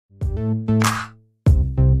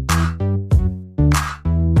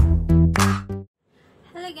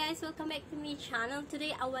guys, welcome back to my channel.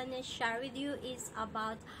 Today I want to share with you is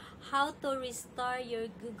about how to restore your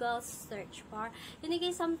Google search bar. You know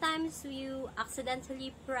guys, sometimes you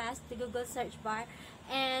accidentally press the Google search bar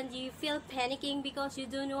and you feel panicking because you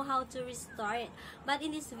don't know how to restore it. But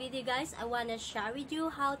in this video guys, I want to share with you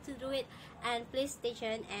how to do it, and please stay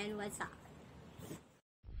tuned and what's up.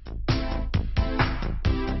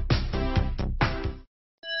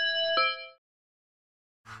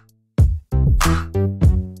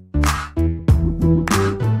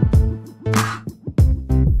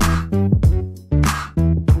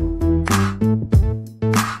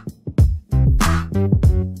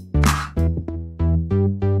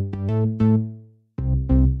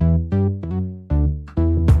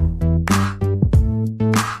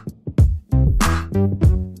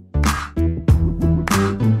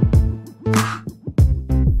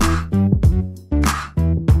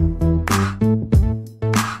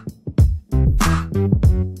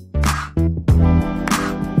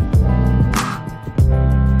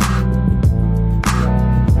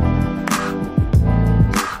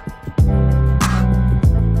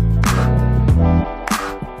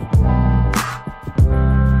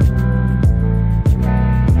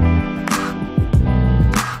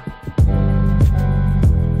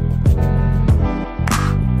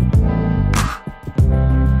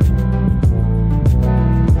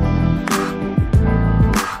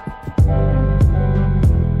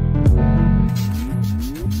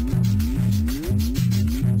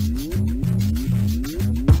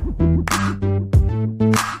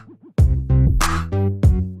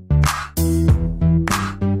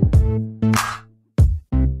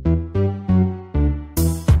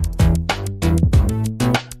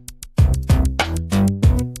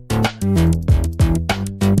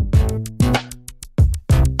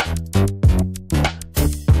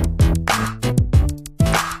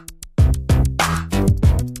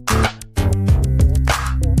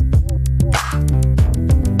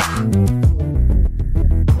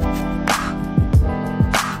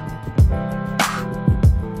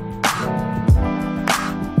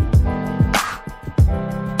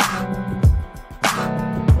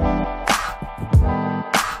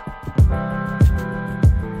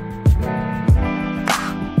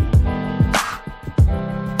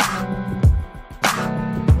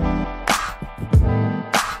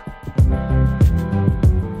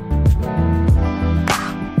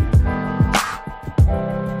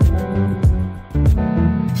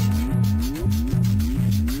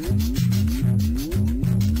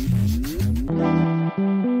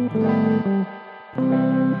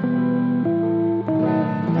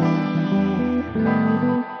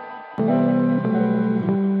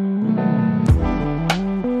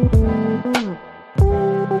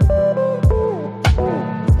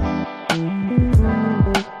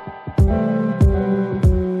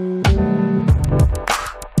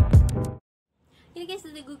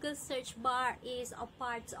 The Google search bar is a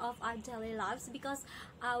part of our daily lives because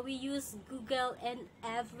we use Google in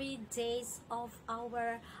every days of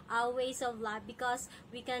our ways of life, because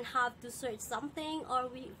we can have to search something, or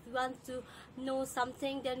we want to know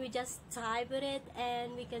something, then we just type it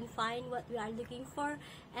and we can find what we are looking for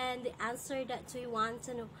and the answer that we want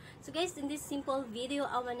to know. So guys, in this simple video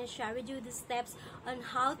I want to share with you the steps on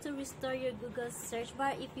how to restore your Google search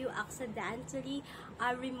bar if you accidentally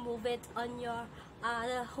remove it on your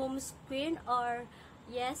home screen, or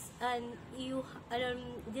yes, and you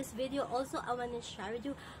this video also I want to share with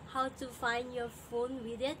you how to find your phone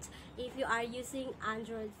with it if you are using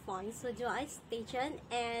Android phone. So guys, stay tuned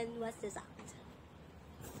and watch this out.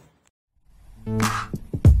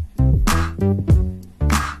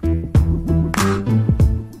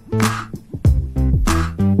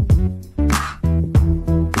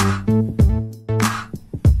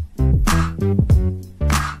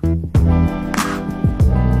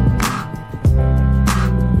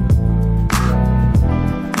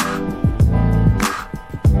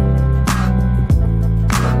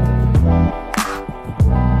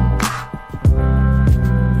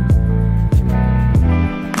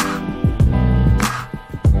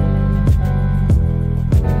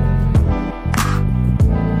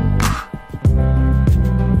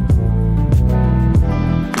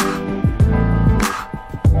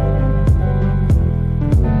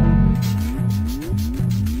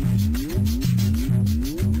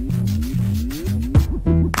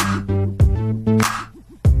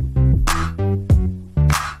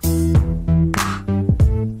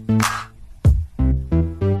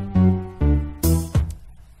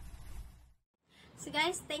 So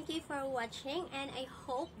guys, thank you for watching, and I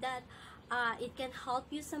hope that it can help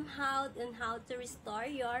you somehow on how to restore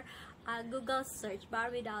your Google search bar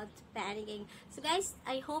without panicking. So guys,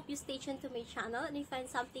 I hope you stay tuned to my channel, and if you find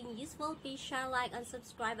something useful, please share, like, and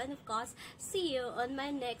subscribe, and of course, see you on my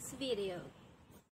next video.